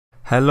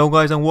Hello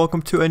guys and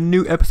welcome to a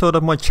new episode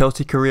of my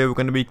Chelsea career. We're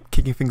going to be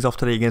kicking things off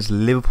today against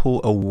Liverpool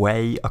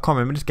away. I can't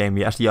remember this game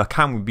yet. Actually, I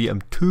can. We beat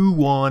them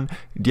 2-1.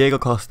 Diego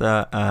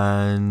Costa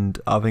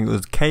and I think it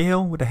was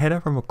Cahill with a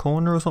header from a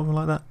corner or something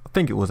like that. I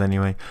think it was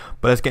anyway.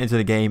 But let's get into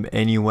the game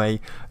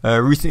anyway.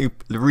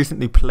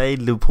 Recently played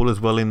Liverpool as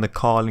well in the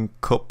Carling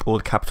Cup or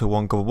the Capital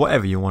One Cup,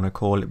 whatever you want to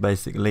call it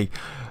basically.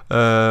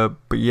 But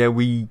yeah,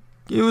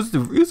 It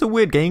was a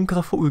weird game because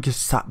I thought we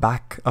just sat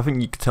back. I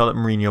think you could tell that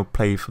Mourinho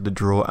played for the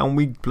draw, and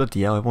we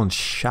bloody hell, everyone's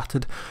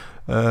shattered.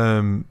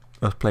 I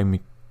was playing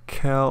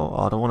Mikel.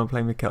 Oh, I don't want to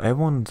play Mikel.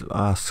 Everyone's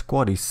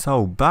squad is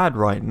so bad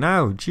right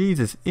now.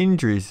 Jesus,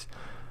 injuries.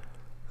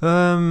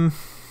 I've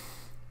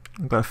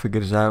got to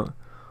figure this out.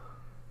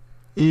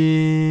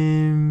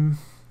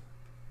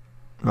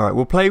 Alright,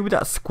 we'll play with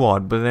that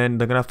squad, but then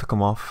they're gonna have to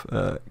come off.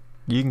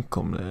 You can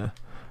come there,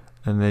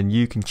 and then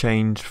you can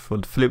change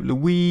for Philip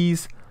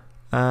Luis.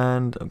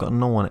 And I've got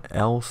no one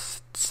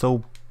else. It's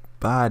so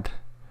bad.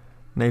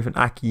 Nathan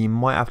Aki, you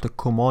might have to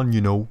come on,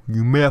 you know.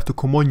 You may have to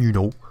come on, you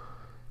know.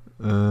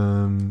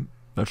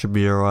 That should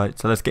be alright.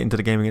 So let's get into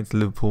the game against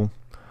Liverpool.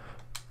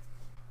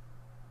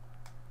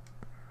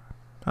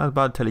 How's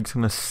bad Telly's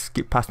going to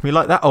skip past me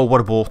like that? Oh, what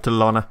a ball to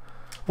Lana.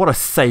 What a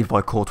save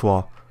by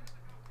Courtois.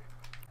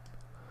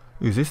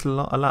 Who's this?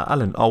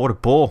 Alan. Oh, what a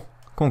ball.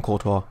 Come on,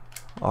 Courtois.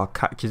 Oh,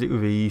 catches it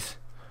with ease.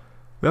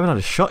 We haven't had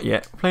a shot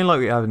yet. Playing like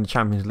we have in the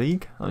Champions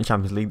League. Not the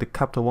Champions League, the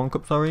Capital One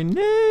Cup, sorry.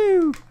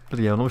 No!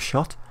 Bloody hell, no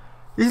shot.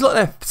 He's like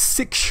their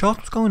 6th shot.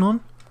 What's going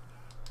on?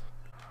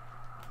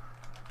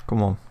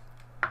 Come on.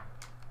 Come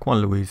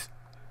on, Louise.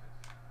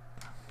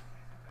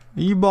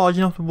 Are you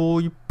barging off the ball,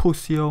 you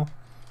pussy?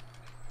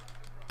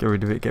 Get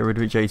rid of it,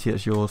 JT,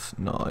 that's yours.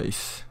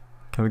 Nice.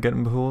 Can we get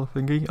him before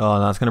thingy? Oh,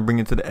 no, it's going to bring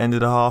it to the end of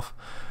the half.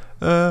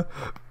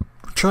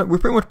 We're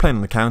pretty much playing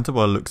on the counter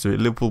by the looks of it.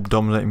 Liverpool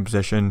dominating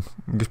possession.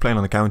 We're just playing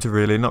on the counter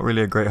really. Not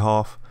really a great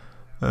half.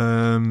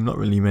 Not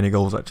really many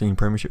goals actually in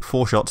Premiership.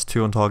 4 shots,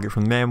 2 on target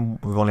from them.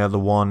 We've only had the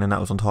 1 and that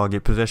was on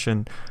target.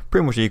 Possession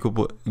pretty much equal,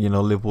 but you know,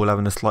 Liverpool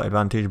having a slight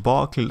advantage.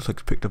 Barkley looks like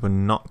he's picked up a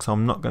knock, so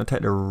I'm not going to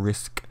take the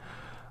risk.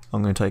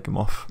 I'm going to take him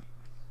off.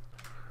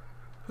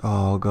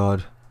 Oh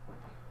god.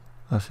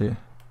 That's it.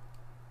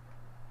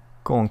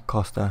 Go on,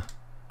 Costa.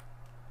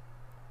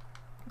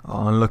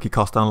 Oh, unlucky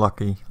Costa,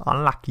 unlucky.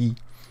 Unlucky.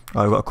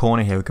 Oh, we've got a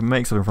corner here. We can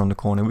make something from the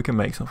corner. We can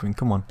make something.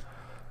 Come on.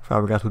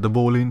 Fabregas with the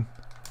ball in.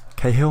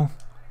 Cahill.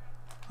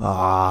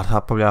 Ah,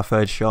 that's probably our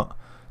 3rd shot.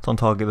 It's on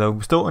target though.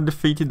 We're still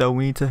undefeated though.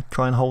 We need to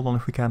try and hold on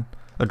if we can.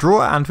 A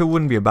draw at Anfield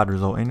wouldn't be a bad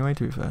result anyway,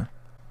 to be fair.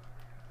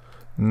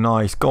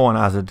 Nice. Go on,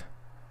 Hazard.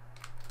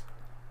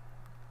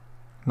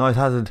 Nice,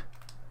 Hazard.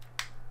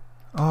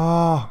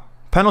 Oh,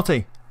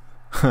 penalty.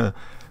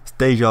 It's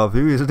deja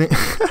vu, isn't it?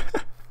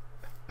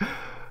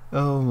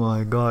 Oh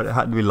my god, it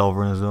had to be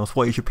Lovren as well. That's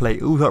why you should play.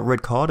 Ooh, got a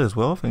red card as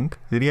well, I think.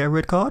 Did he get a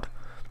red card?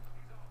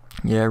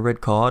 Yeah, red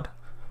card.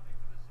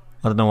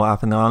 I don't know what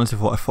happened there. I honestly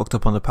thought I fucked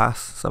up on the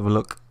pass. Let's have a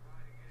look.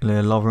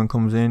 Lovren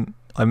comes in.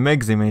 I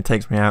megs him and he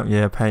takes me out.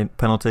 Yeah,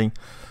 penalty.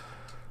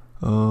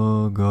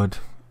 Oh god.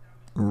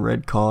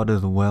 Red card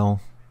as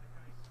well.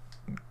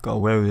 Got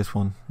away with this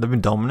one. They've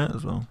been dominant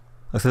as well.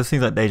 So this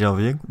seems like deja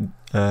vu.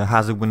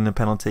 Hazard winning the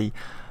penalty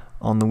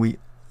on the week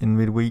in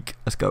midweek.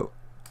 Let's go.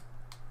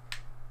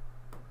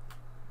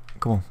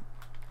 Come on.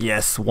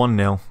 Yes,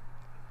 1-0.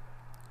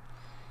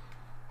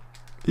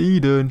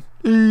 Eden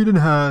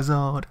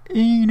Hazard.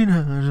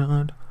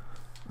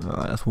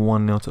 Alright, that's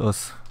 1-0 to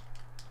us.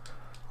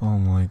 Oh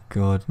my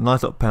god.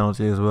 Nice up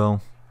penalty as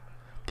well.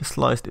 Just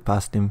sliced it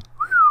past him.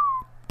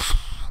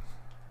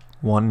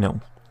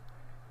 1-0.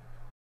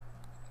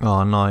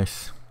 Oh,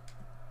 nice.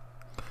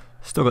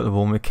 Still got the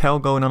ball. Mikel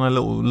going on a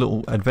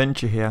little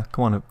adventure here.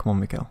 Come on,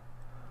 Mikel.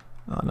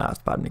 Oh, no, that's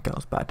bad.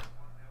 Mikel's bad.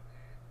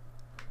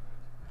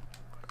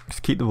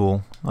 Just keep the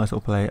ball. Nice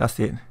little play. That's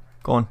it.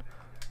 Go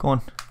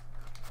on.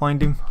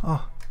 Find him.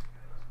 Oh,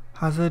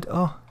 Hazard.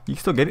 Oh, you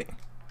can still get it.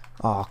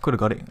 Oh, could have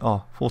got it.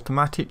 Oh, forced to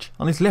Matic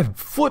on his left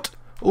foot.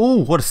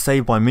 Oh, what a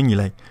save by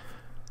Mignolet.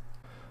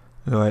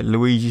 Alright,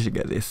 Luigi should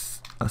get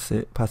this. That's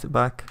it. Pass it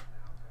back.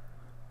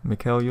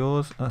 Mikel,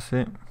 yours. That's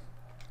it.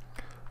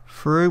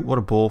 Through. What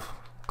a ball.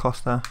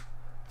 Costa.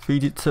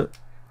 Feed it to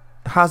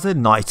Hazard.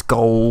 Nice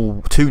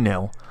goal.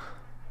 2-0.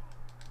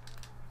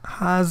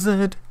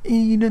 Hazard,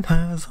 Eden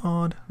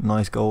Hazard.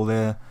 Nice goal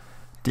there.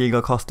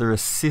 Diego Costa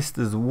assist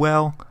as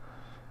well.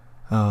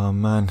 Oh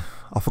man,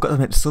 I forgot to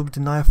make the sub,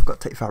 didn't I?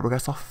 Forgot to take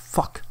Fabregas off.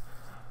 Fuck.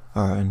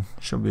 Alright,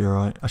 should be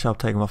alright. I shall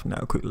take him off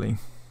now quickly.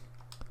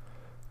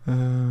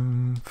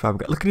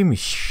 Fabregas. Look at him, he's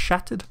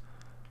shattered.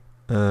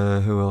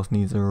 Who else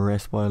needs a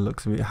rest by the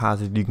looks of it?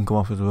 Hazard, you can come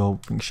off as well.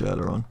 Bring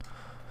Schürrle on.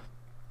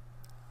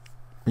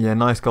 Yeah,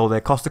 nice goal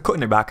there. Costa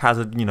cutting it back.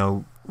 Hazard, you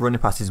know, running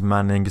past his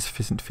man and just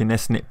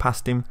finessing it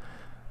past him.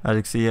 As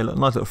you can see, a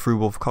nice little through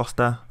ball for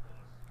Costa.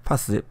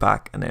 Passes it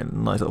back and then a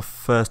nice little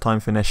first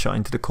time finesse shot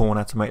into the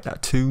corner to make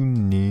that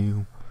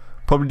 2-0.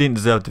 Probably didn't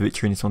deserve the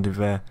victory in this one, to be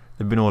fair.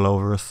 They've been all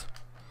over us.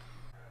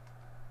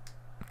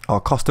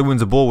 Oh, Costa wins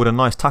the ball with a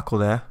nice tackle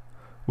there.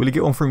 Will he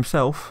get one for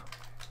himself?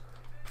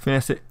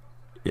 Finesse it.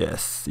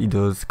 Yes, he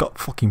does. Got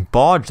fucking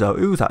barged though.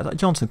 Who's that? Is that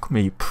Johnson? Come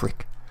here, you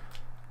prick.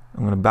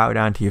 I'm gonna bow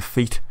down to your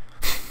feet.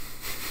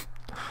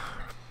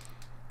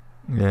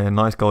 Yeah,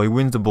 nice goal. He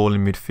wins the ball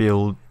in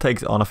midfield,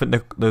 takes it on. I think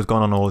they've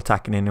gone on all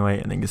attacking anyway,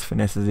 and then just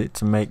finesses it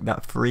to make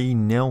that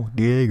 3-0.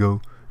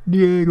 Diego.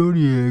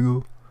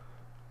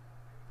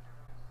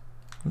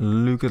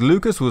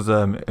 Lucas was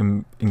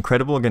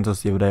incredible against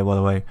us the other day, by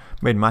the way.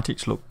 Made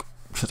Matic look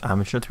just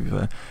amateur, to be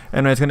fair.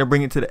 Anyway, it's going to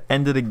bring it to the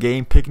end of the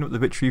game, picking up the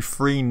victory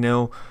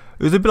 3-0.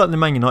 It was a bit like the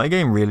Man United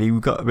game, really. We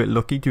got a bit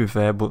lucky, to be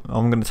fair, but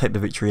I'm going to take the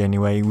victory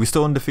anyway. We're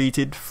still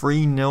undefeated.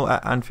 3-0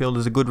 at Anfield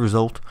is a good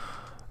result.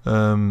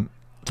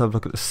 Let's have a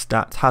look at the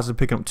stats. Hazard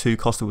picking up 2,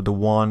 Costa with the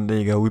 1. There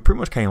you go. We pretty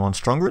much came on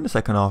stronger in the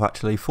second half,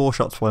 actually. 4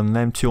 shots from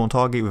them, 2 on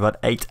target. We've had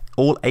 8,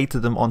 all 8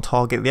 of them on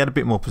target. They had a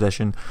bit more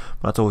possession,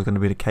 but that's always going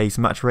to be the case.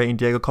 Match rating,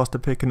 Diego Costa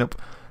picking up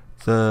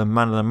the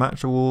Man of the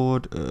Match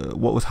award.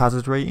 What was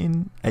Hazard's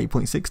rating?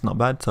 8.6, not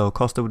bad. So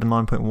Costa with a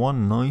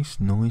 9.1. Nice.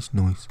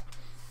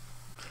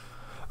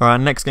 Alright,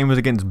 next game was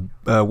against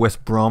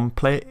West Brom.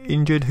 Player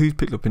injured. Who's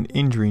picked up an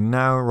injury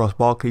now? Ross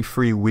Barkley,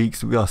 3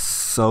 weeks. We are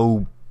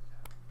so,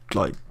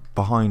 like,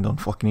 behind on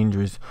fucking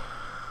injuries.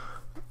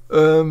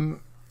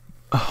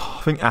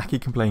 I think Aki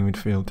can play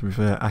midfield, to be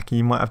fair.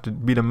 Aki might have to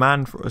be the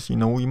man for us, you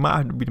know. You might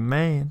have to be the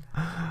man.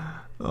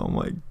 Oh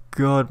my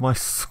god, my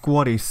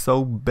squad is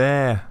so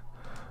bare.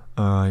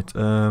 Alright,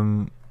 I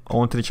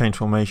wanted to change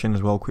formation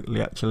as well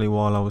quickly, actually,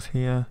 while I was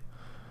here.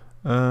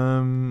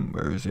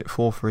 Where is it?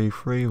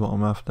 4-3-3, what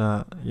I'm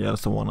after. Yeah,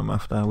 that's the one I'm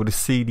after. With a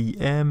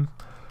CDM.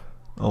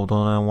 Hold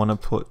on, I want to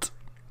put...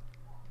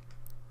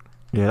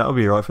 Yeah, that'll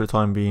be right for the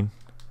time being.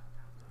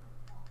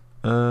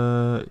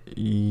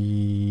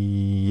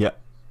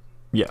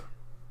 Yeah.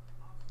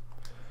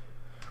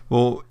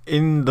 Well,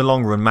 in the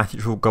long run,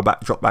 Matic will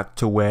drop back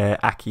to where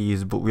Aki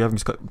is, but we haven't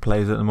just got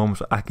players at the moment,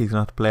 so Aki's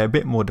gonna have to play a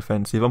bit more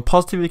defensive. I'm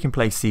positive he can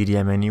play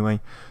CDM anyway.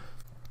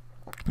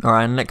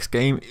 Alright, next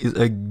game is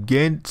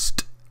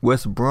against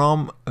West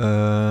Brom.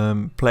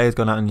 Players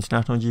gone out on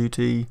international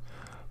duty.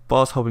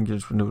 Boss hoping to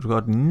just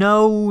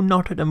no,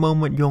 not at the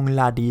moment, young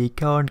laddie. You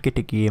can't get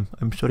a game.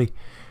 I'm sorry.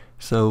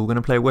 So we're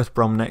gonna play West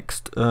Brom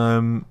next.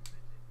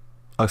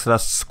 So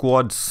that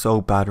squad's so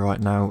bad right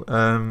now.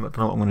 I don't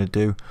know what I'm gonna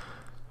do.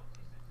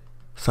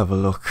 Let's have a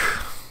look.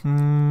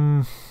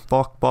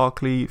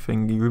 Barkley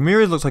thingy.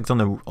 Ramirez looks like it's on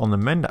the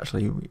mend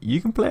actually.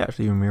 You can play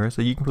actually Ramirez,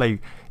 so you can play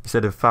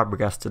instead of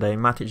Fabregas today.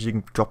 Matic you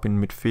can drop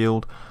in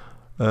midfield.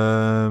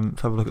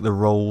 Let's have a look at the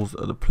roles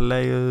of the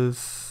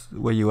players.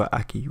 Where you at,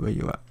 Aki? Where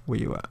you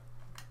at?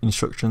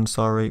 Instructions,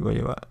 sorry. Where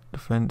you at?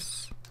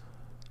 Defense.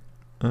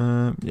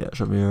 Yeah, it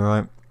should be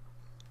alright.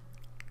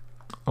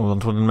 I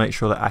wanted to make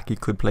sure that Aki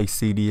could play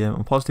CDM.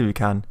 I'm positive he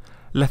can.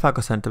 Left back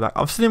or centre back.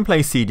 I've seen him play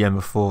CDM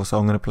before, so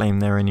I'm going to play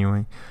him there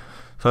anyway.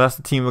 So that's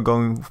the team we're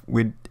going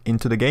with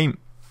into the game.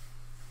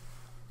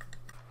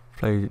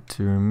 Play it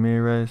to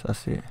Ramirez.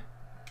 That's it.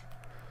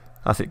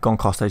 Go on,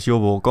 Costa. It's your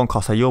ball. Go on,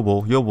 Costa. Your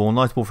ball.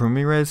 Nice ball from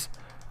Ramirez.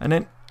 And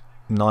then,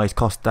 nice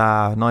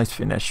Costa. Nice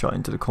finesse shot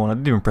into the corner. I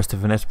didn't even press the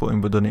finesse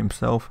button, but done it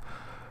himself.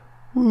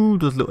 Ooh,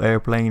 does a little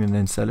airplane and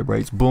then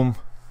celebrates. Boom.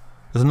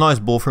 There's a nice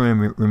ball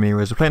from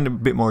Ramirez. We're playing a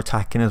bit more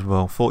attacking as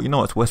well. Thought, you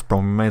know, it's West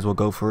Brom. We may as well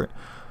go for it.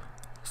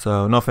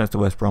 So, no offense to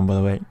West Brom, by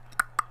the way.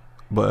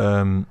 But,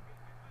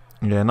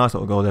 yeah, nice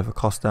little goal there for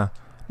Costa.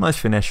 Nice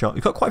finesse shot.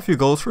 He's got quite a few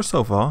goals for us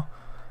so far.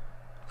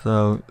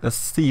 So, let's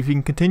see if he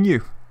can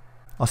continue.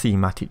 I'll see you,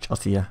 Matic. I'll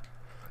see you.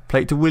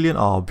 Play it to Willian.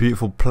 Oh,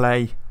 beautiful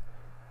play.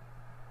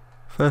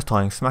 First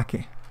time, smack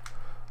it.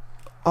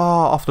 Oh,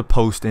 off the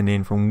post and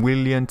in from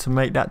Willian to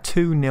make that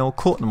 2-0.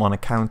 Caught them on a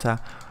counter.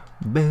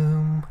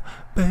 Boom,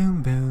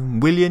 boom, boom.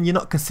 Willian, you're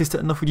not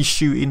consistent enough with your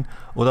shooting.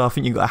 Although I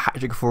think you got a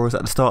hat-trick for us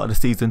at the start of the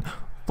season.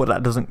 But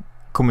that doesn't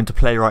come into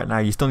play right now.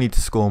 You still need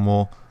to score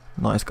more.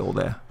 Nice goal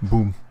there.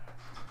 Boom.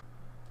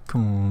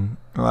 Come on.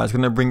 Alright, it's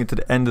going to bring it to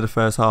the end of the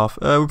first half.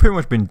 We've pretty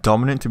much been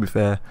dominant, to be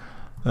fair.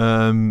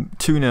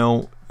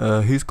 2-0.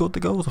 Who scored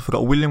the goals? I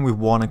forgot. William with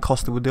 1 and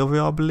Costa with the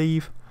other, I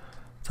believe.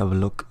 Let's have a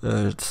look.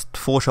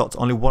 4 shots,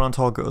 only 1 on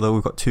target, although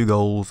we've got 2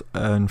 goals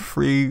and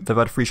 3. They've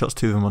had 3 shots,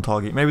 2 of them on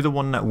target. Maybe the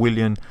one that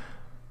William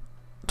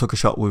took a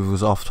shot with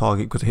was off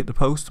target because it hit the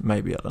post.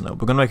 Maybe, I don't know.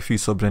 We're going to make a few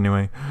subs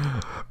anyway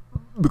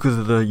because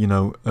of the, you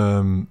know,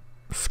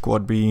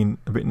 squad being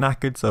a bit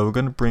knackered. So we're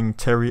going to bring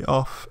Terry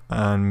off,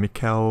 and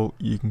Mikel,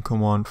 you can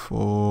come on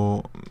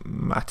for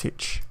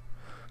Matic.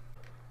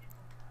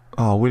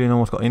 Oh, William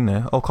almost got in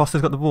there. Oh,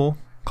 Costa's got the ball.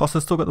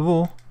 Costa's still got the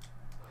ball.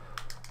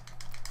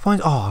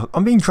 Fine. Oh,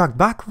 I'm being dragged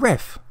back,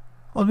 ref.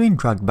 I'm being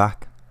dragged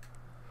back.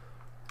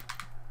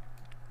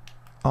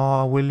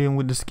 Oh, William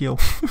with the skill.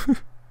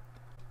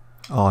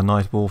 Oh,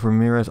 nice ball from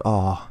Ramirez.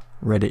 Oh,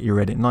 read it, you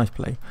read it. Nice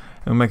play.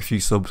 And we'll make a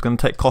few subs. Going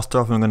to take Costa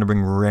off and I'm going to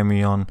bring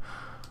Remy on.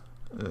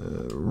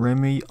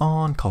 Remy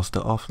on,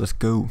 Costa off. Let's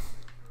go.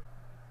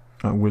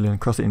 Right, William,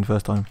 cross it in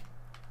first time.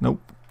 Nope.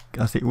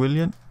 That's it,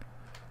 William.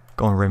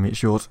 Go on, Remy,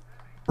 it's yours.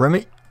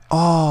 Remy.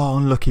 Oh,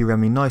 unlucky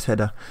Remy. Nice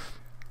header.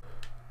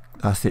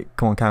 That's it.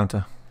 Come on,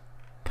 counter.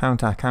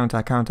 Counter,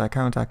 counter, counter,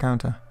 counter,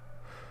 counter.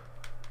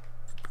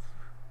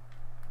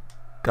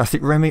 That's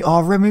it, Remy.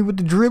 Oh, Remy with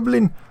the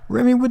dribbling.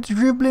 Remy with the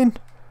dribbling.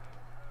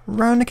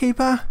 Round the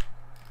keeper.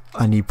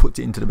 And he puts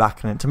it into the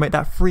back net to make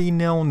that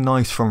 3-0.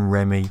 Nice from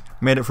Remy.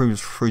 Made it through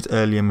his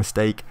earlier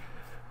mistake.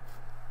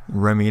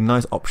 Remy, a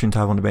nice option to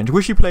have on the bench.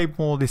 Wish he played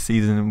more this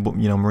season, but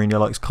you know, Mourinho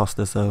likes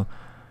Costa, so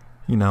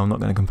you know, I'm not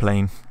going to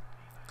complain.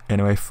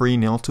 Anyway,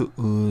 3-0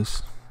 to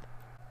us.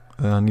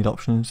 I need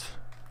options.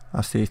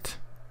 That's it.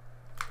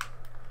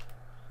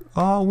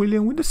 Oh,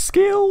 William with the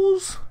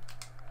skills.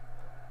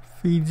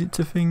 Feeds it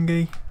to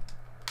Fingy.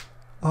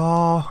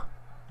 Oh,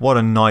 what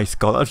a nice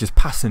goal. That was just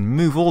pass and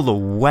move all the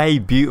way.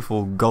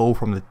 Beautiful goal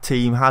from the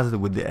team.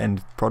 Hazard with the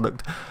end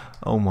product.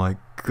 Oh my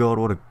god,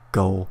 what a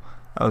goal.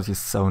 That was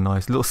just so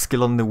nice. Little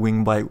skill on the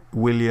wing by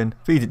William.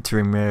 Feeds it to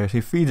Ramirez.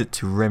 He feeds it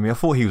to Remy. I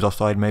thought he was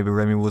offside. Maybe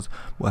Remy was.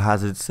 But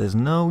Hazard says,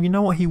 no, you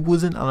know what? He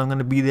wasn't. And I'm going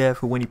to be there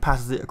for when he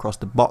passes it across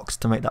the box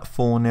to make that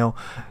 4-0.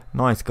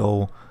 Nice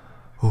goal.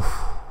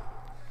 Oof.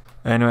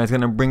 Anyway, it's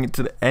going to bring it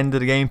to the end of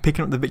the game.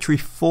 Picking up the victory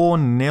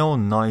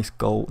 4-0. Nice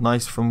goal.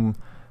 Nice from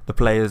the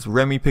players.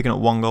 Remy picking up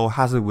 1 goal.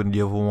 Hazard with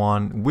the other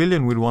 1.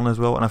 William with 1 as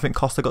well. And I think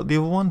Costa got the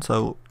other 1.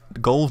 So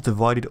the goals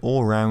divided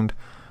all round.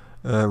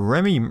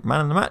 Remy,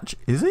 man of the match,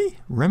 is he?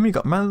 Remy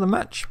got man of the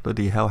match.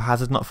 Bloody hell,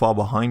 Hazard's not far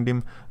behind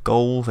him.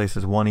 Goals, they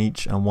says 1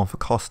 each and 1 for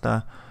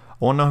Costa.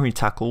 I want to know how many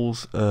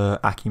tackles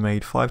Aki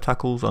made. 5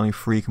 tackles, only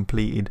 3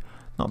 completed.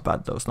 Not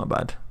bad though, it's not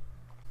bad.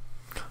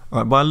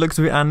 Alright, by the looks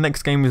of it, our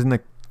next game is in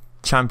the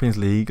Champions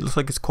League. It looks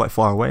like it's quite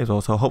far away as well,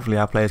 so hopefully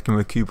our players can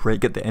recuperate,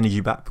 get the energy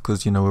back,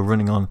 because you know we're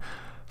running on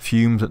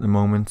fumes at the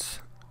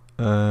moment.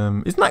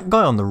 Isn't that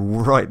guy on the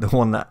right the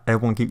one that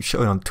everyone keeps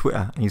showing on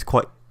Twitter? And he's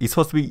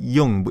supposed to be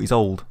young, but he's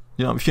old.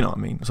 You know what I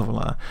mean? Something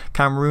like that.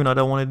 Cameroon, I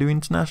don't want to do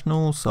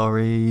international.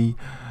 Sorry.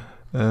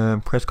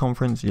 Press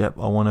conference. Yep,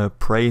 I want to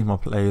praise my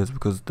players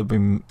because they've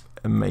been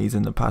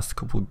amazing the past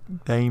couple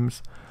of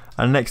games.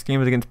 And the next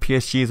game is against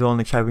PSG as well in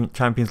the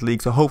Champions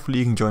League. So hopefully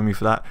you can join me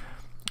for that.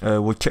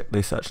 We'll check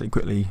this actually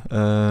quickly.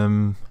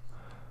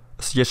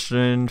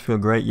 Suggestion, feel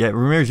great. Yeah,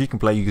 Ramirez, you can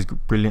play. You was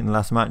brilliant in the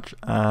last match.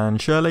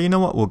 And Shirley, you know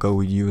what? We'll go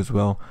with you as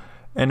well.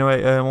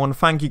 Anyway, I want to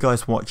thank you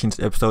guys for watching this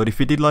episode. If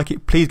you did like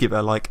it, please give it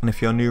a like. And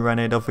if you're new around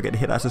here, don't forget to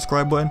hit that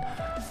subscribe button.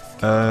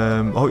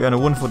 I hope you're having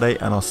a wonderful day.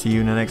 And I'll see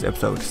you in the next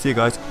episode. See you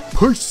guys.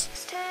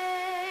 Peace.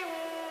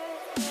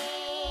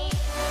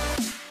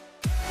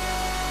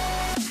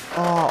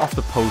 Oh, off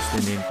the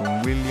posting in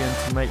from William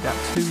to make that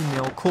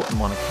 2-0. Caught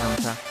him on a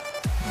counter.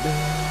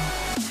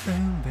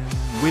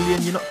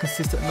 William, you're not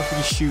consistent enough with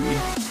your shooting.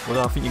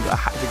 Although I think you got a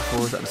hat-trick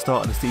for us at the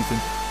start of the season.